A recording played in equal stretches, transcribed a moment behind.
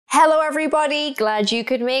Hello everybody, glad you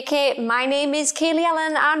could make it. My name is Kaylee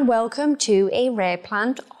and welcome to a rare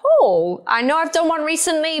plant haul. I know I've done one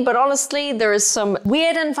recently, but honestly there is some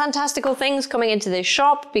weird and fantastical things coming into this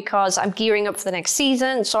shop because I'm gearing up for the next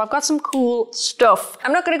season, so I've got some cool stuff.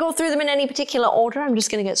 I'm not going to go through them in any particular order, I'm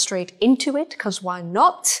just going to get straight into it because why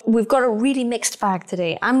not? We've got a really mixed bag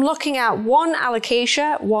today. I'm looking at 1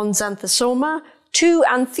 alocasia, 1 xanthosoma, 2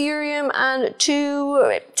 anthurium and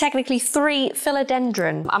 3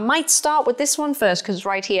 philodendron. I might start with this one first because it's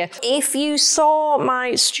right here. If you saw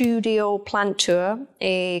my studio plant tour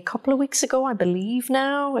a couple of weeks ago, I believe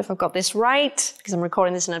now, if I've got this right, because I'm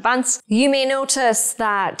recording this in advance, you may notice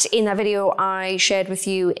that in that video I shared with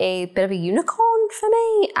you a bit of a unicorn for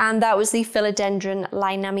me, and that was the philodendron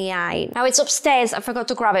linamii. Now it's upstairs, I forgot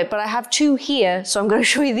to grab it, but I have 2 here, so I'm going to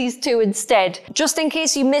show you these 2 instead, just in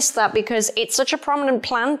case you missed that, because it's such a prominent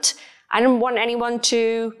plant. I don't want anyone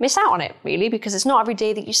to miss out on it, really, because it's not every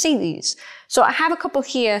day that you see these. So I have a couple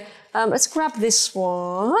here. Let's grab this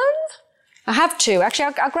one. I have 2.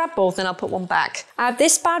 Actually, I'll grab both and I'll put one back. I have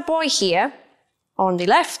this bad boy here on the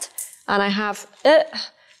left, and I have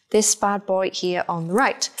this bad boy here on the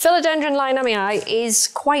right. Philodendron linamii is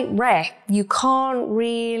quite rare. You can't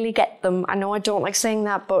really get them. I know I don't like saying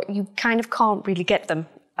that, but you kind of can't really get them.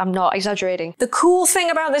 I'm not exaggerating. The cool thing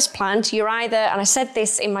about this plant, you're either, and I said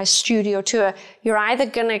this in my studio tour, you're either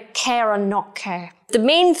gonna care or not care. The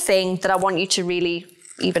main thing that I want you to really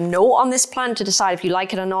even know on this plant to decide if you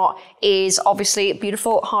like it or not is obviously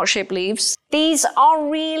beautiful heart-shaped leaves. These are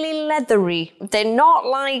really leathery. They're not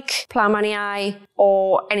like Plamanii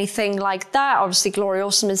or anything like that. Obviously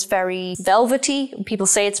gloriosum is very velvety. People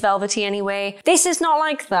say it's velvety anyway. This is not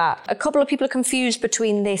like that. A couple of people are confused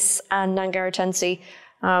between this and Nangaratense.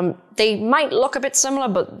 They might look a bit similar,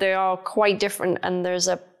 but they are quite different, and there's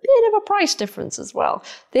a bit of a price difference as well.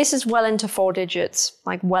 This is well into 4 digits,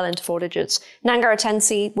 like well into 4 digits.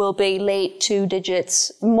 Nangaratense will be late 2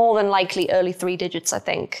 digits, more than likely early 3 digits, I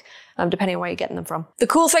think, depending on where you're getting them from. The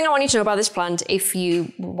cool thing I want you to know about this plant, if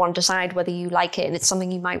you want to decide whether you like it and it's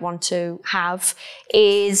something you might want to have,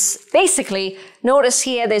 is basically, notice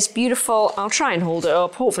here this beautiful, I'll try and hold it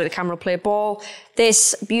up, hopefully the camera will play ball,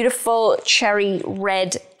 this beautiful cherry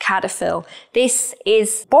red caterpillar. This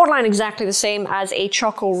is borderline exactly the same as a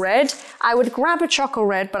choco red. I would grab a choco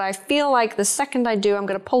red, but I feel like the second I do, I'm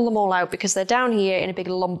going to pull them all out because they're down here in a big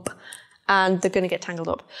lump and they're going to get tangled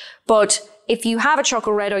up. But if you have a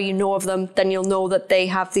choco red or you know of them, then you'll know that they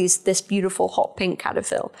have this beautiful hot pink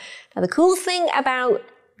caterpillar. Now the cool thing about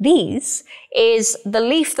these is the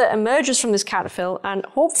leaf that emerges from this caterpillar, and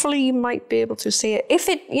hopefully you might be able to see it. If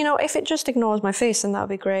it just ignores my face, then that would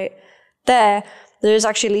be great. There's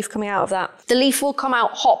actually a leaf coming out of that. The leaf will come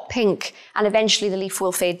out hot pink, and eventually the leaf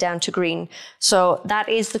will fade down to green. So that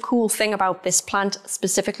is the cool thing about this plant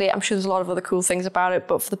specifically. I'm sure there's a lot of other cool things about it,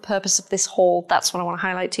 but for the purpose of this haul, that's what I want to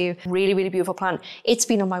highlight to you. Really, really beautiful plant. It's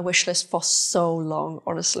been on my wish list for so long,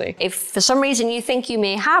 honestly. If for some reason you think you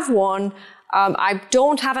may have one, I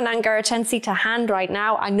don't have an Nangaratense to hand right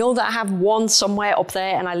now. I know that I have one somewhere up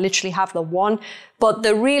there, and I literally have the one. But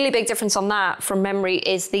the really big difference on that, from memory,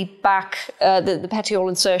 is the back, the petiole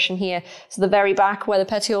insertion here. So the very back where the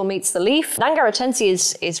petiole meets the leaf.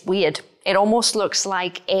 Nangaratense is weird. It almost looks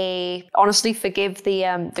like honestly, forgive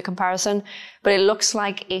the comparison, but it looks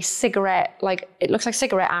like a cigarette, it looks like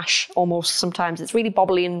cigarette ash almost sometimes. It's really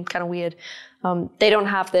bobbly and kind of weird. They don't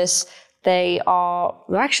have this. They're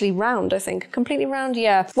actually round, I think. Completely round,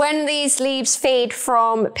 yeah. When these leaves fade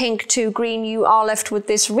from pink to green, you are left with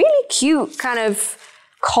this really cute kind of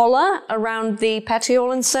collar around the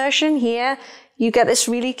petiole insertion here. You get this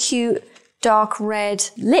really cute dark red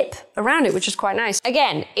lip around it, which is quite nice.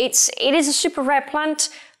 Again, it is a super rare plant,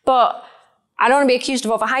 but I don't want to be accused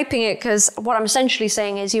of overhyping it, because what I'm essentially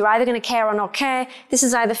saying is you're either going to care or not care. This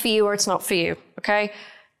is either for you or it's not for you, okay?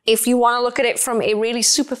 If you want to look at it from a really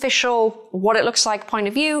superficial, what it looks like point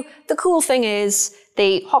of view, the cool thing is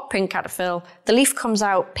the hot pink caterpillar, the leaf comes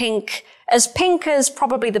out pink as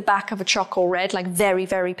probably the back of a choco red, like very,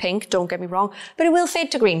 very pink, don't get me wrong, but it will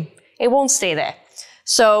fade to green. It won't stay there.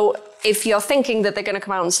 So if you're thinking that they're going to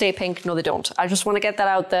come out and stay pink, no, they don't. I just want to get that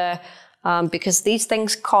out there because these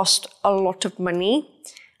things cost a lot of money.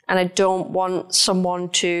 And I don't want someone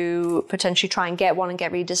to potentially try and get one and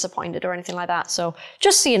get really disappointed or anything like that. So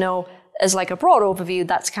just so you know, as like a broad overview,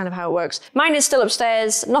 that's kind of how it works. Mine is still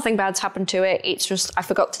upstairs. Nothing bad's happened to it. It's just I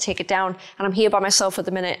forgot to take it down, and I'm here by myself at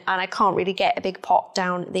the minute, and I can't really get a big pot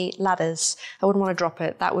down the ladders. I wouldn't want to drop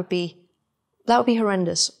it. That would be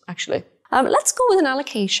horrendous, actually. Let's go with an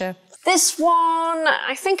alocasia. This one,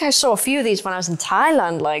 I think I saw a few of these when I was in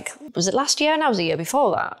Thailand. Like, was it last year? No, it was the year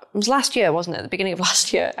before that. It was last year, wasn't it? The beginning of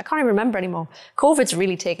last year. I can't even remember anymore. COVID's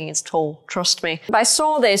really taking its toll, trust me. But I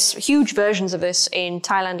saw this, huge versions of this in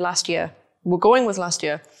Thailand last year. We're going with last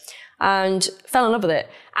year. And fell in love with it.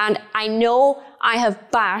 And I know I have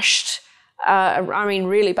bashed,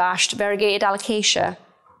 really bashed variegated alocasia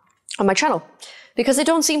on my channel, because they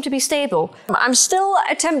don't seem to be stable. I'm still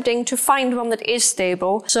attempting to find one that is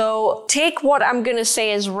stable. So take what I'm gonna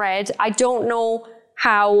say as read. I don't know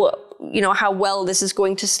how well this is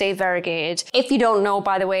going to stay variegated. If you don't know,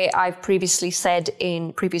 by the way, I've previously said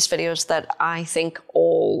in previous videos that I think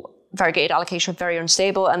all variegated alocasia are very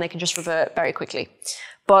unstable and they can just revert very quickly.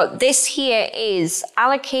 But this here is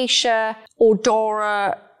Alocasia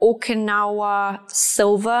odora Okinawa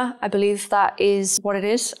silver. I believe that is what it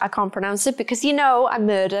is. I can't pronounce it because, you know, I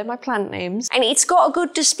murder my plant names. And it's got a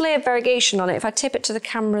good display of variegation on it. If I tip it to the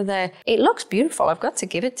camera there, it looks beautiful. I've got to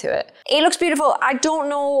give it to it. It looks beautiful. I don't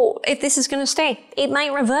know if this is going to stay. It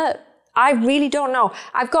might revert. I really don't know.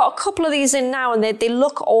 I've got a couple of these in now and they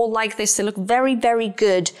look all like this. They look very, very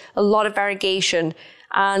good. A lot of variegation.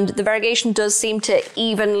 And the variegation does seem to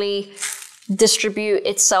evenly distribute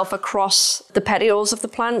itself across the petioles of the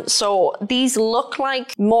plant. So these look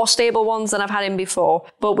like more stable ones than I've had in before,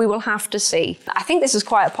 but we will have to see. I think this is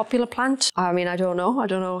quite a popular plant. I mean, I don't know. I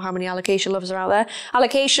don't know how many alocasia lovers are out there.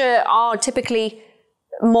 Alocasia are typically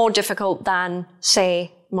more difficult than,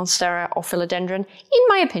 say, monstera or philodendron, in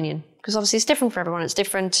my opinion, because obviously it's different for everyone. It's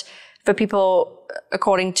different for people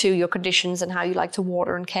according to your conditions and how you like to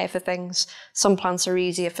water and care for things. Some plants are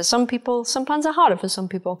easier for some people, some plants are harder for some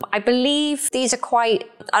people. I believe these are quite,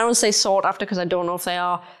 I don't say sought after because I don't know if they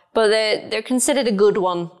are, but they're considered a good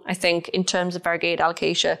one, I think, in terms of variegated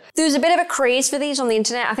alocasia. There was a bit of a craze for these on the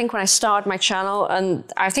internet, I think, when I started my channel, and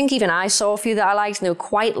I think even I saw a few that I liked, and they were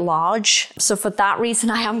quite large. So for that reason,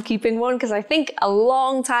 I am keeping one, because I think a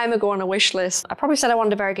long time ago on a wish list, I probably said I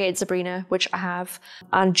wanted a variegated Sabrina, which I have,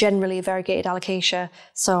 and generally a variegated alocasia.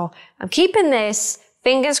 So I'm keeping this.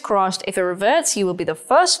 Fingers crossed, if it reverts, you will be the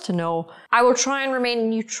first to know. I will try and remain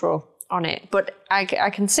neutral on it, but I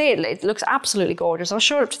can say it looks absolutely gorgeous. I'll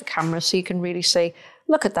show it up to the camera so you can really see.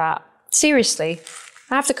 Look at that. Seriously,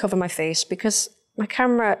 I have to cover my face because my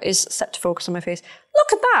camera is set to focus on my face.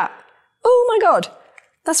 Look at that. Oh my God,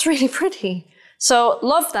 that's really pretty. So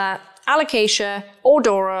love that. Alocasia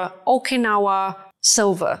odora Okinawa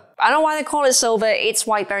silver. I don't know why they call it silver. It's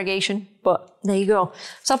white variegation, but there you go.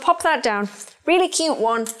 So I'll pop that down. Really cute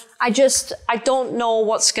one. I don't know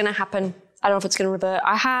what's gonna happen. I don't know if it's going to revert.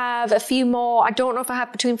 I have a few more. I don't know if I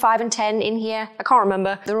have between 5 and 10 in here. I can't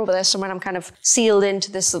remember. They're over there somewhere. I'm kind of sealed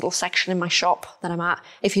into this little section in my shop that I'm at.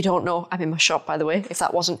 If you don't know, I'm in my shop, by the way, if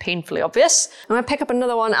that wasn't painfully obvious. I'm going to pick up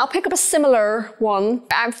another one. I'll pick up a similar one.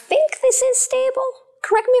 I think this is stable.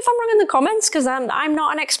 Correct me if I'm wrong in the comments, because I'm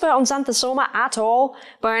not an expert on Xanthosoma at all,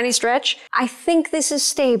 by any stretch. I think this is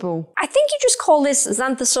stable. I think you just call this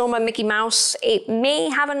Xanthosoma Mickey Mouse. It may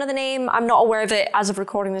have another name. I'm not aware of it as of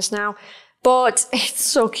recording this now. But it's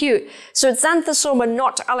so cute. So it's Xanthosoma,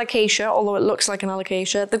 not Alocasia, although it looks like an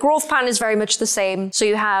Alocasia. The growth pattern is very much the same. So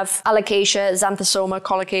you have Alocasia, Xanthosoma,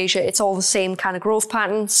 Colocasia. It's all the same kind of growth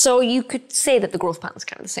pattern. So you could say that the growth pattern is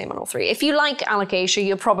kind of the same on all three. If you like Alocasia,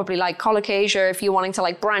 you'll probably like Colocasia if you're wanting to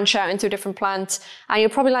like branch out into a different plant. And you'll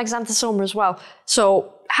probably like Xanthosoma as well.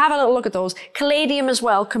 So have a little look at those. Caladium as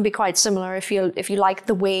well can be quite similar if you like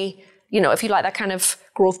the way, if you like that kind of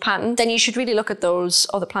growth pattern, then you should really look at those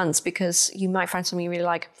other plants because you might find something you really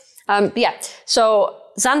like. Yeah, so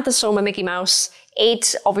Xanthosoma Mickey Mouse,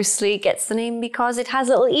 it obviously gets the name because it has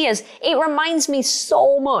little ears. It reminds me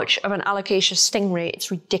so much of an Alocasia stingray.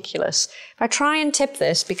 It's ridiculous. If I try and tip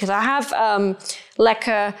this, because I have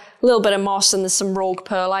leca, a little bit of moss, and there's some rogue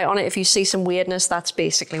perlite on it. If you see some weirdness, that's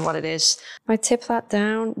basically what it is. If I tip that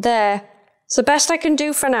down, there. It's the best I can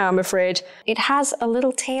do for now, I'm afraid. It has a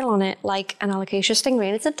little tail on it like an Alocasia stingray,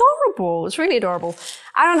 and it's adorable. It's really adorable.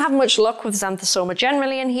 I don't have much luck with Xanthosoma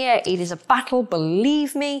generally in here. It is a battle,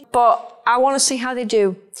 believe me, but I want to see how they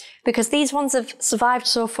do because these ones have survived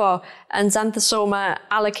so far, and Xanthosoma,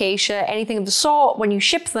 Alocasia, anything of the sort, when you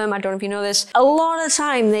ship them, I don't know if you know this, a lot of the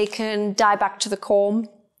time they can die back to the corm.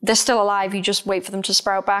 They're still alive, you just wait for them to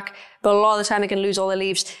sprout back. But a lot of the time they can lose all their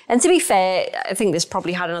leaves. And to be fair, I think this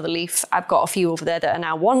probably had another leaf. I've got a few over there that are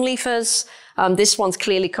now one-leafers. This one's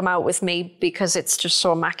clearly come out with me because it's just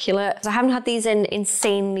so immaculate. I haven't had these in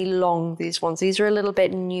insanely long, these ones. These are a little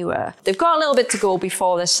bit newer. They've got a little bit to go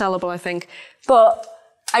before they're sellable, I think. But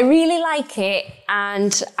I really like it,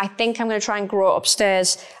 and I think I'm going to try and grow it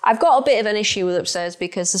upstairs. I've got a bit of an issue with upstairs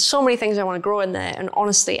because there's so many things I want to grow in there, and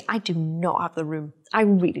honestly, I do not have the room. I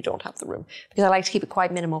really don't have the room because I like to keep it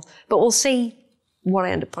quite minimal, but we'll see what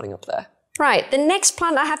I end up putting up there. Right, the next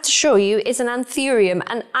plant I have to show you is an anthurium,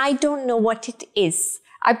 and I don't know what it is.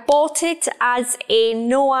 I bought it as a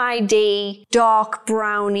no ID, dark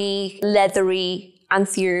browny, leathery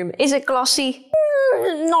anthurium. Is it glossy?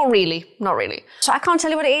 Not really, not really. So I can't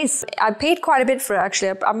tell you what it is. I paid quite a bit for it,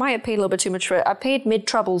 actually. I might have paid a little bit too much for it. I paid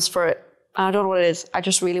mid-trebles for it. I don't know what it is. I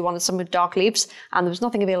just really wanted some with dark leaves, and there was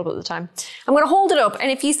nothing available at the time. I'm going to hold it up, and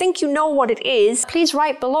if you think you know what it is, please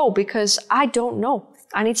write below, because I don't know.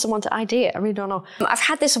 I need someone to ID it. I really don't know. I've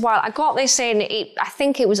had this a while. I got this in, I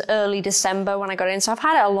think it was early December when I got it in. So I've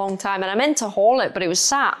had it a long time, and I meant to haul it, but it was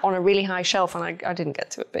sat on a really high shelf, and I didn't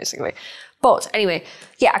get to it, basically. But anyway,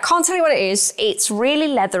 yeah, I can't tell you what it is. It's really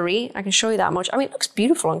leathery. I can show you that much. I mean, it looks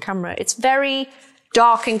beautiful on camera. It's very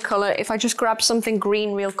dark in color. If I just grab something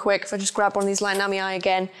green real quick, if I just grab one of these Light Nami Eye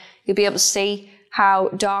again, you'll be able to see how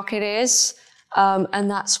dark it is. And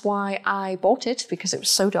that's why I bought it, because it was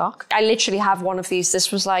so dark. I literally have one of these.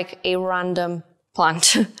 This was like a random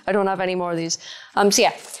plant. I don't have any more of these. So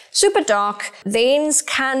yeah, super dark. Veins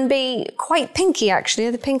can be quite pinky, actually.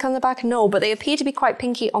 Are they pink on the back? No, but they appear to be quite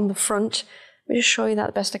pinky on the front. Let me just show you that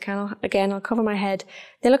the best I can. Again, I'll cover my head.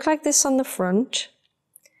 They look like this on the front.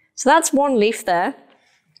 So that's one leaf there.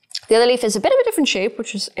 The other leaf is a bit of a different shape,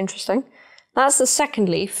 which is interesting. That's the second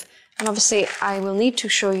leaf. And obviously, I will need to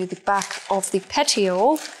show you the back of the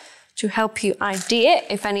petiole to help you ID it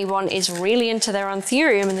if anyone is really into their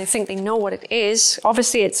anthurium and they think they know what it is.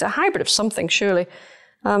 Obviously, it's a hybrid of something, surely.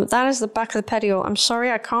 That is the back of the petiole. I'm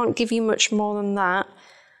sorry, I can't give you much more than that.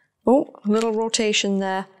 Oh, a little rotation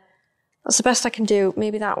there. That's the best I can do.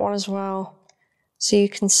 Maybe that one as well, so you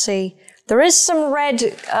can see. There is some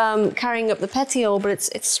red carrying up the petiole, but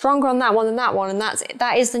it's stronger on that one than that one, and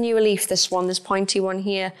that is the newer leaf, this one, this pointy one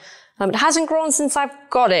here. It hasn't grown since I've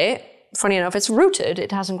got it. Funny enough, it's rooted.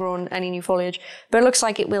 It hasn't grown any new foliage, but it looks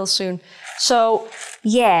like it will soon. So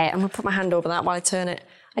yeah, I'm gonna put my hand over that while I turn it.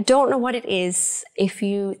 I don't know what it is. If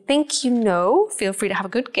you think you know, feel free to have a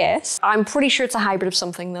good guess. I'm pretty sure it's a hybrid of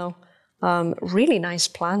something though. Really nice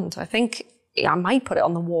plant. I think I might put it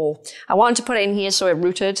on the wall. I wanted to put it in here so it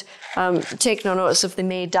rooted. Take no notice if they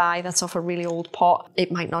may die. That's off a really old pot.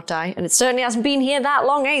 It might not die. And it certainly hasn't been here that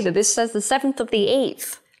long either. This says the 7th of the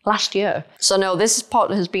 8th. Last year. So no, this pot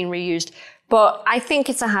has been reused, but I think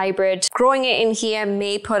it's a hybrid. Growing it in here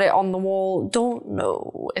may put it on the wall. Don't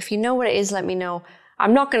know. If you know what it is, let me know.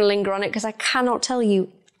 I'm not going to linger on it because I cannot tell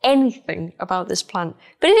you anything about this plant,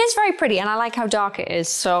 but it is very pretty and I like how dark it is.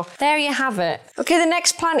 So there you have it. Okay, the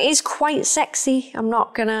next plant is quite sexy. I'm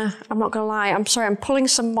not gonna lie. I'm sorry, I'm pulling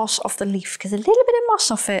some moss off the leaf because a little bit of moss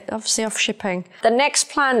off it, obviously off shipping. The next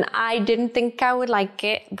plant, I didn't think I would like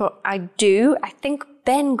it, but I do. I think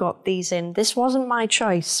Ben got these in. This wasn't my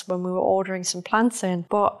choice when we were ordering some plants in,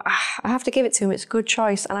 but I have to give it to him. It's a good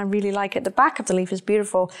choice and I really like it. The back of the leaf is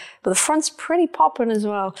beautiful, but the front's pretty popping as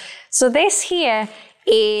well. So this here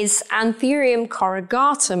is Anthurium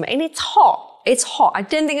corrugatum, and it's hot. It's hot. I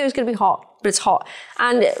didn't think it was going to be hot, but it's hot.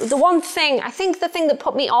 And the one thing, I think the thing that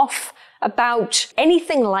put me off about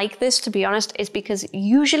anything like this, to be honest, is because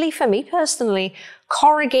usually for me personally,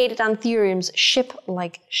 corrugated anthuriums ship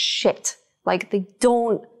like shit. Like they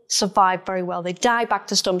don't survive very well. They die back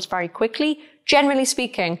to stumps very quickly, generally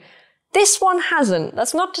speaking. This one hasn't.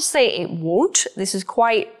 That's not to say it won't. This is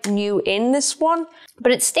quite new in this one,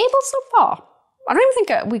 but it's stable so far. I don't even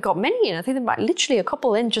think we got many in. I think there might literally a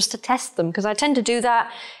couple in just to test them, because I tend to do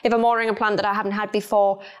that. If I'm ordering a plant that I haven't had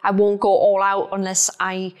before, I won't go all out unless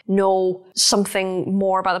I know something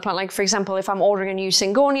more about the plant. Like for example, if I'm ordering a new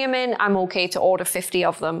Syngonium in, I'm okay to order 50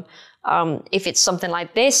 of them. If it's something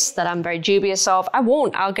like this that I'm very dubious of, I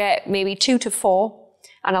won't. I'll get maybe 2 to 4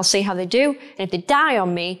 and I'll see how they do. And if they die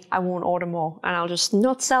on me, I won't order more and I'll just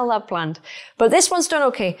not sell that plant. But this one's done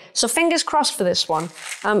okay. So fingers crossed for this one.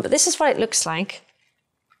 But this is what it looks like.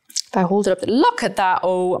 If I hold it up, look at that.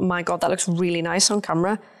 Oh my God, that looks really nice on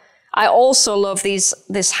camera. I also love this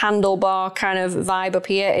handlebar kind of vibe up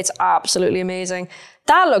here. It's absolutely amazing.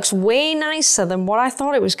 That looks way nicer than what I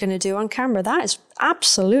thought it was going to do on camera. That is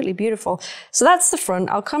absolutely beautiful. So that's the front.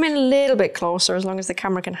 I'll come in a little bit closer as long as the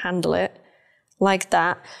camera can handle it, like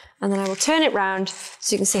that. And then I will turn it round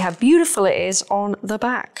so you can see how beautiful it is on the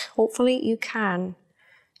back. Hopefully you can.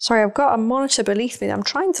 Sorry, I've got a monitor beneath me that I'm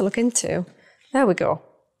trying to look into. There we go.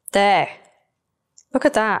 There. Look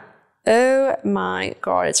at that. Oh my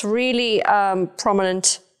God. It's really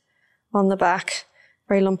prominent on the back.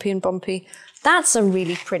 Very lumpy and bumpy. That's a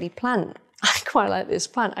really pretty plant. I quite like this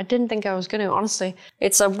plant. I didn't think I was going to, honestly.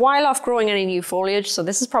 It's a while off growing any new foliage, so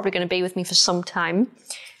this is probably going to be with me for some time.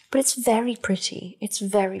 But it's very pretty. It's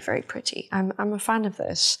very, very pretty. I'm a fan of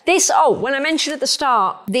this. When I mentioned at the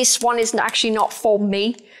start, this one is actually not for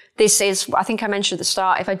me. This is, I think I mentioned at the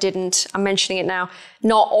start, if I didn't, I'm mentioning it now.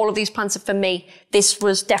 Not all of these plants are for me. This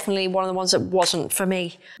was definitely one of the ones that wasn't for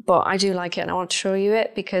me. But I do like it and I want to show you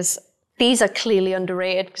it because these are clearly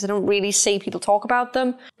underrated because I don't really see people talk about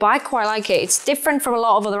them. But I quite like it. It's different from a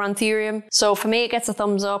lot of other anthurium. So for me, it gets a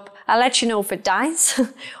thumbs up. I'll let you know if it dies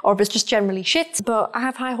or if it's just generally shit. But I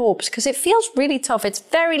have high hopes because it feels really tough. It's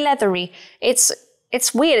very leathery. It's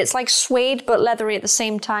weird. It's like suede but leathery at the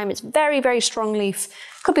same time. It's very, very strong leaf.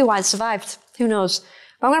 Could be why it survived. Who knows?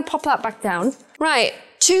 But I'm going to pop that back down. Right.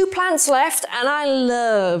 2 plants left, and I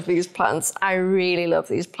love these plants. I really love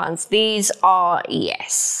these plants. These are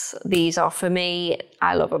for me.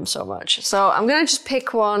 I love them so much. So I'm going to just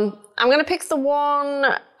pick one. I'm going to pick the one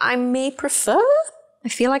I may prefer. I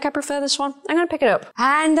feel like I prefer this one. I'm going to pick it up.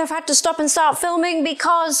 And I've had to stop and start filming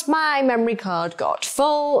because my memory card got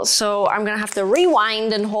full. So I'm going to have to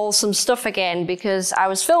rewind and haul some stuff again because I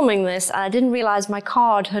was filming this and I didn't realize my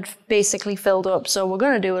card had basically filled up. So we're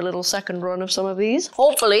going to do a little second run of some of these.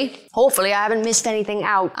 Hopefully I haven't missed anything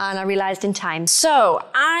out and I realized in time. So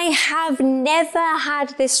I have never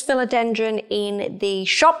had this philodendron in the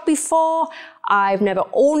shop before. I've never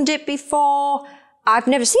owned it before. I've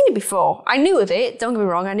never seen it before. I knew of it, don't get me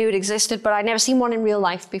wrong, I knew it existed, but I'd never seen one in real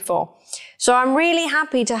life before. So I'm really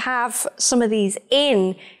happy to have some of these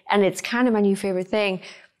in, and it's kind of my new favorite thing.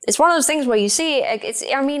 It's one of those things where you see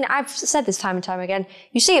it, I've said this time and time again,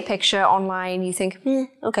 you see a picture online, you think,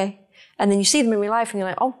 okay. And then you see them in real life and you're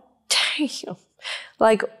like, oh, damn.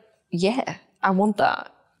 Like, yeah, I want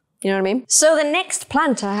that. You know what I mean? So the next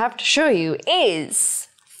plant I have to show you is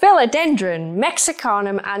Philodendron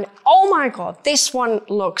Mexicanum, and oh my god, this one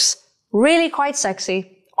looks really quite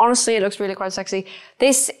sexy. Honestly, it looks really quite sexy.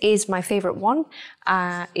 This is my favorite one.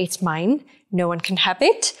 It's mine. No one can have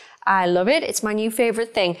it. I love it. It's my new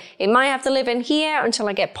favorite thing. It might have to live in here until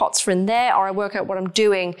I get pots for in there or I work out what I'm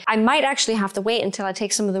doing. I might actually have to wait until I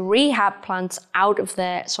take some of the rehab plants out of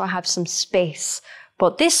there so I have some space.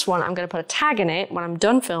 But this one, I'm going to put a tag in it when I'm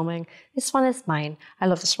done filming. This one is mine. I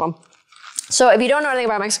love this one. So if you don't know anything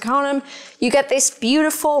about Mexicanum, you get this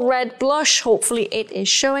beautiful red blush. Hopefully it is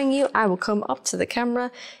showing you. I will come up to the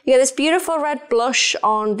camera. You get this beautiful red blush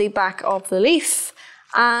on the back of the leaf.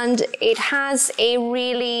 And it has a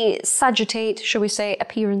really sagittate, shall we say,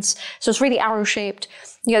 appearance. So it's really arrow-shaped.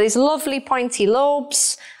 You get these lovely pointy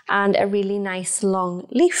lobes and a really nice long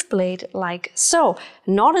leaf blade like so.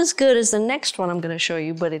 Not as good as the next one I'm going to show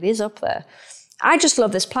you, but it is up there. I just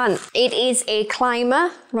love this plant. It is a climber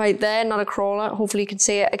right there, not a crawler. Hopefully you can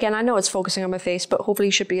see it. Again, I know it's focusing on my face, but hopefully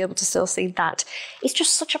you should be able to still see that. It's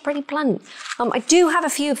just such a pretty plant. I do have a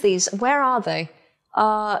few of these. Where are they?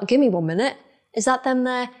 Give me 1 minute. Is that them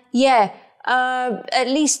there? Yeah, at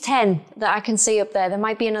least 10 that I can see up there. There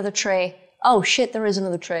might be another tray. Oh shit, there is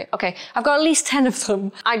another tray. Okay, I've got at least 10 of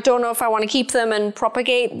them. I don't know if I want to keep them and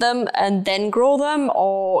propagate them and then grow them,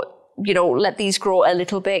 or you know, let these grow a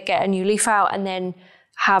little bit, get a new leaf out, and then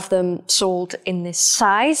have them sold in this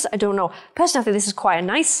size. I don't know. Personally, I think this is quite a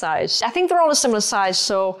nice size. I think they're all a similar size,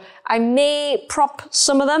 so I may prop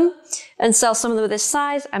some of them and sell some of them at this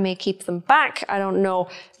size. I may keep them back. I don't know.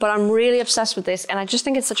 But I'm really obsessed with this, and I just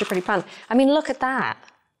think it's such a pretty plant. I mean, look at that.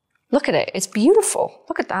 Look at it. It's beautiful.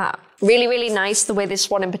 Look at that. Really, really nice the way this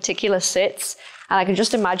one in particular sits. And I can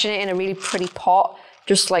just imagine it in a really pretty pot,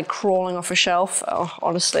 just like crawling off a shelf. Oh,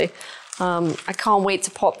 honestly, I can't wait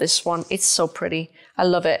to pot this one. It's so pretty. I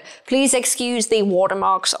love it. Please excuse the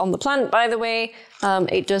watermarks on the plant, by the way.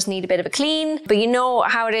 It does need a bit of a clean, but you know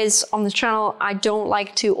how it is on the channel. I don't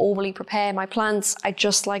like to overly prepare my plants. I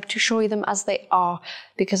just like to show you them as they are,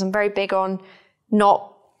 because I'm very big on not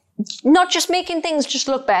just making things just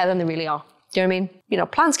look better than they really are. Do you know what I mean? You know,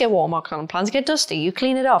 plants get watermarks on them, plants get dusty, you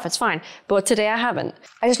clean it off, it's fine. But today I haven't.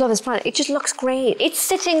 I just love this plant. It just looks great. It's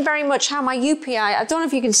sitting very much how my UPI, I don't know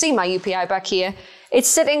if you can see my UPI back here. It's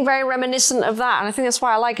sitting very reminiscent of that, and I think that's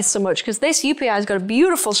why I like it so much, because this UPI has got a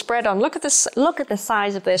beautiful spread on. Look at this, look at the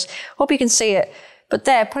size of this. Hope you can see it. But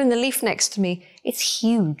there, putting the leaf next to me, it's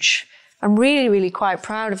huge. I'm really, really quite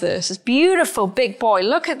proud of this. It's beautiful, big boy.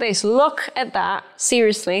 Look at this, look at that.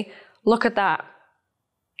 Seriously, look at that.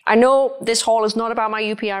 I know this haul is not about my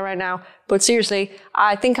UPI right now, but seriously,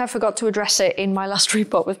 I think I forgot to address it in my last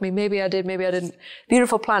repot with me. Maybe I did, maybe I didn't.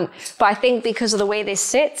 Beautiful plant. But I think because of the way this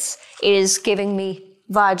sits, it is giving me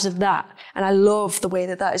vibes of that. And I love the way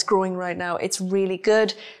that that is growing right now. It's really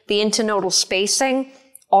good. The internodal spacing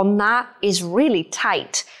on that is really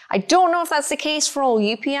tight. I don't know if that's the case for all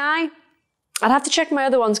UPI. I'd have to check my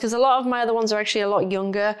other ones because a lot of my other ones are actually a lot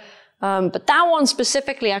younger. But that one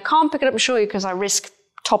specifically, I can't pick it up and show you because I risk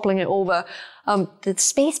toppling it over. The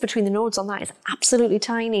space between the nodes on that is absolutely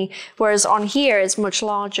tiny, whereas on here it's much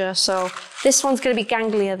larger. So this one's going to be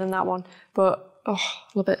ganglier than that one, but oh,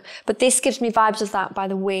 a little bit. But this gives me vibes of that by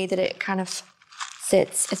the way that it kind of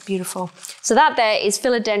sits. It's beautiful. So that there is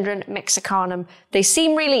Philodendron mexicanum. They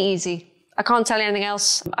seem really easy. I can't tell you anything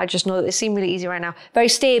else. I just know that they seem really easy right now. Very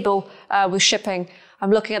stable with shipping. I'm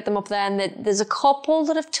looking at them up there, and there's a couple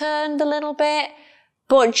that have turned a little bit,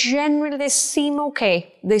 but generally they seem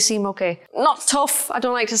okay. They seem okay. Not tough. I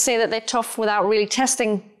don't like to say that they're tough without really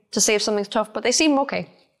testing to see if something's tough, but they seem okay.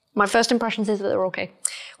 My first impressions is that they're okay.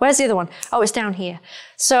 Where's the other one? Oh, it's down here.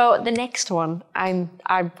 So the next one,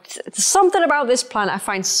 there's something about this plant I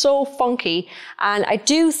find so funky, and I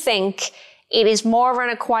do think it is more of an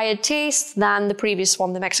acquired taste than the previous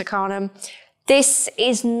one, the Mexicanum. This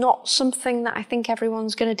is not something that I think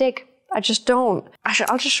everyone's going to dig. I just don't.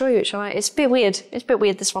 I'll just show you it, shall I? It's a bit weird. It's a bit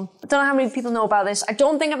weird, this one. I don't know how many people know about this. I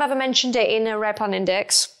don't think I've ever mentioned it in a rare plant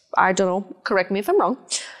index. I don't know. Correct me if I'm wrong.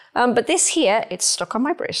 But this here, it's stuck on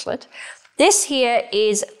my bracelet. This here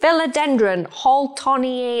is Philodendron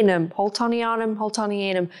Haltonianum.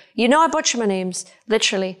 Haltonianum. You know I butcher my names,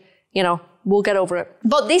 literally. You know, we'll get over it.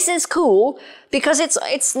 But this is cool because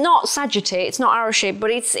it's not sagittate, it's not arrow-shaped, but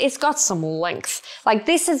it's got some length. Like,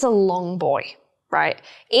 this is a long boy, right?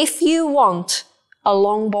 If you want a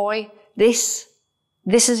long boy, this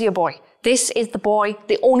is your boy. This is the boy,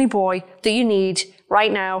 the only boy that you need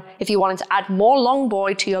right now. If you wanted to add more long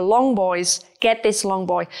boy to your long boys, get this long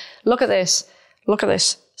boy. Look at this. Look at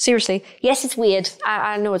this. Seriously. Yes, it's weird.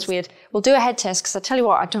 I know it's weird. We'll do a head test because I tell you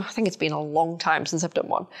what, I think it's been a long time since I've done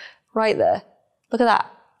one. Right there. Look at that.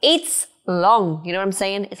 It's long. You know what I'm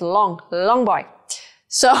saying? It's long boy.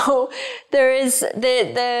 So there is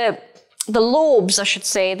the lobes, I should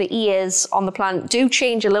say, the ears on the plant do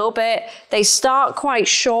change a little bit. They start quite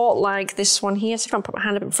short, like this one here. So if I put my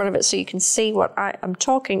hand up in front of it so you can see what I am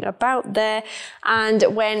talking about there. And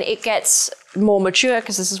when it gets more mature,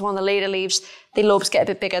 because this is one of the later leaves, the lobes get a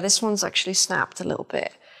bit bigger. This one's actually snapped a little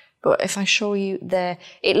bit. But if I show you there,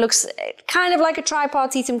 it looks kind of like a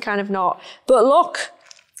tripartitum, kind of not. But look,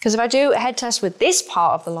 because if I do a head test with this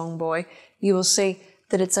part of the long boy, you will see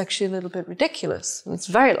that it's actually a little bit ridiculous. And it's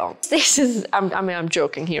very long. This is, I'm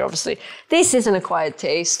joking here, obviously. This is an acquired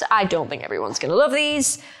taste. I don't think everyone's going to love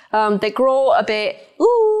these. They grow a bit,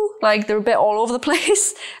 like they're a bit all over the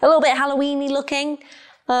place. A little bit Halloween-y looking.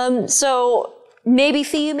 So maybe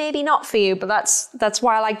for you, maybe not for you, but that's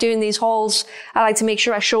why I like doing these hauls. I like to make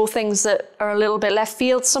sure I show things that are a little bit left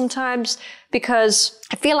field sometimes, because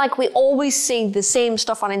I feel like we always see the same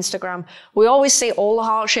stuff on Instagram. We always see all the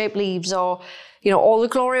heart-shaped leaves, or, you know, all the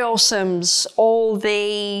gloriosums, all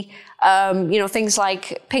the, you know, things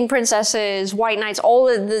like pink princesses, white knights, all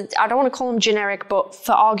the, I don't want to call them generic, but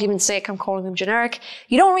for argument's sake, I'm calling them generic.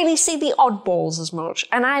 You don't really see the oddballs as much.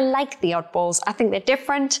 And I like the oddballs. I think they're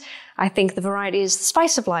different. I think the variety is the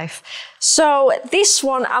spice of life. So this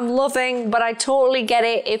one I'm loving, but I totally get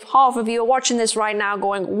it. If half of you are watching this right now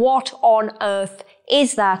going, what on earth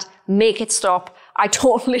is that? Make it stop. I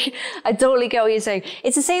totally get what you're saying.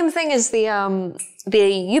 It's the same thing as the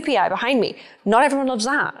UPI behind me. Not everyone loves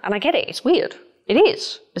that, and I get it. It's weird. It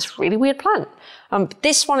is. It's a really weird plant. But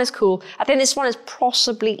this one is cool. I think this one is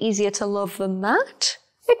possibly easier to love than that.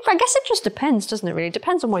 I guess it just depends, doesn't it, really? It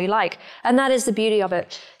depends on what you like. And that is the beauty of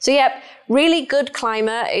it. So, yep, really good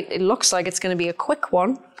climber. It looks like it's going to be a quick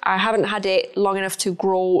one. I haven't had it long enough to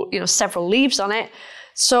grow, you know, several leaves on it.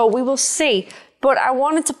 So we will see. But I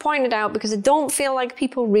wanted to point it out because I don't feel like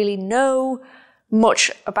people really know much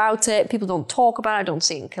about it. People don't talk about it. I don't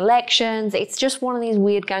see it in collections. It's just one of these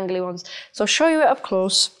weird gangly ones. So I'll show you it up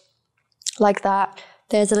close like that.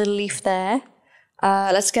 There's a little leaf there.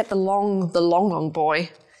 Let's get the long boy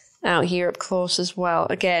out here up close as well.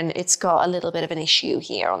 Again, it's got a little bit of an issue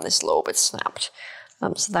here on this lobe. It's snapped.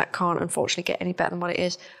 So that can't unfortunately get any better than what it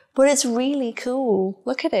is. But it's really cool.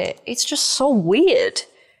 Look at it. It's just so weird.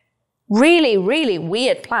 Really, really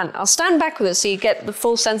weird plant. I'll stand back with it so you get the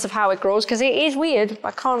full sense of how it grows, because it is weird.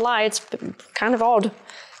 I can't lie. It's kind of odd.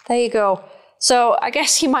 There you go. So I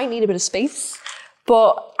guess you might need a bit of space.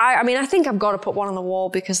 But I mean, I think I've got to put one on the wall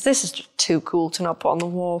because this is just too cool to not put on the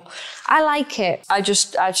wall. I like it. I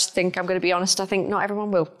just think, I'm going to be honest, I think not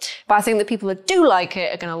everyone will. But I think the people that do like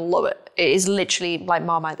it are going to love it. It is literally like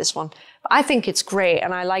Marmite, this one. But I think it's great,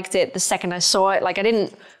 and I liked it the second I saw it. Like, I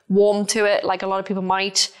didn't warm to it like a lot of people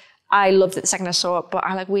might. I loved it the second I saw it, but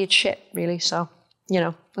I like weird shit, really. So, you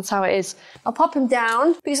know, That's how it is. I'll pop him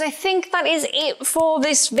down because I think that is it for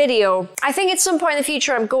this video. I think at some point in the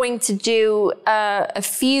future, I'm going to do a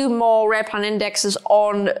few more rare plant indexes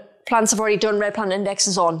on plants I've already done rare plant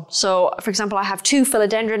indexes on. So, for example, I have 2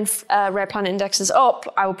 philodendron rare plant indexes up.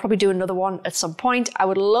 I will probably do another one at some point. I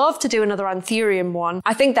would love to do another anthurium one.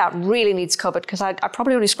 I think that really needs covered because I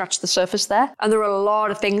probably only scratched the surface there. And there are a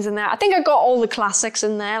lot of things in there. I think I got all the classics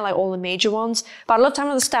in there, like all the major ones. But I'd love to have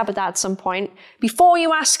another stab at that at some point. Before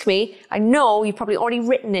you ask me, I know you've probably already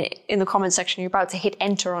written it in the comment section. You're about to hit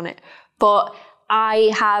enter on it. But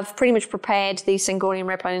I have pretty much prepared the Syngonian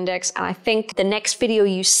Rare Plant Index, and I think the next video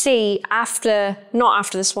you see after, not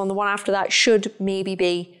after this one, the one after that should maybe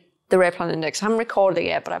be the Rare Plant Index. I haven't recorded it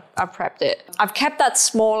yet, but I've prepped it. I've kept that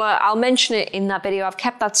smaller. I'll mention it in that video. I've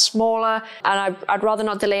kept that smaller, and I'd rather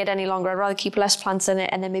not delay it any longer. I'd rather keep less plants in it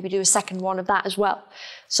and then maybe do a second one of that as well.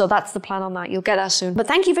 So that's the plan on that. You'll get that soon. But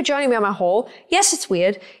thank you for joining me on my haul. Yes, it's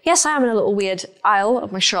weird. Yes, I am in a little weird aisle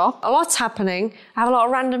of my shop. A lot's happening. I have a lot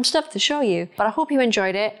of random stuff to show you. But I hope you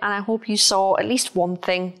enjoyed it, and I hope you saw at least one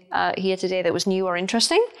thing here today that was new or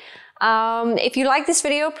interesting. If you like this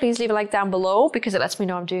video, please leave a like down below because it lets me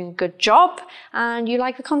know I'm doing a good job and you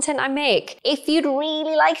like the content I make. If you'd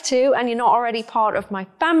really like to and you're not already part of my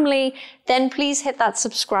family, then please hit that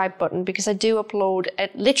subscribe button because I do upload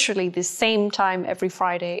at literally the same time every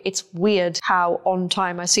Friday. It's weird how on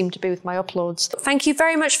time I seem to be with my uploads. Thank you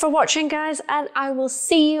very much for watching, guys, and I will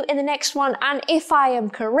see you in the next one. And if I am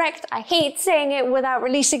correct, I hate saying it without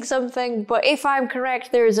releasing something, but if I'm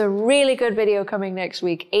correct, there is a really good video coming next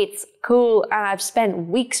week. It's cool and I've spent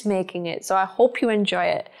weeks making it, so I hope you enjoy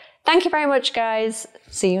it. Thank you very much, guys.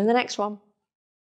 See you in the next one.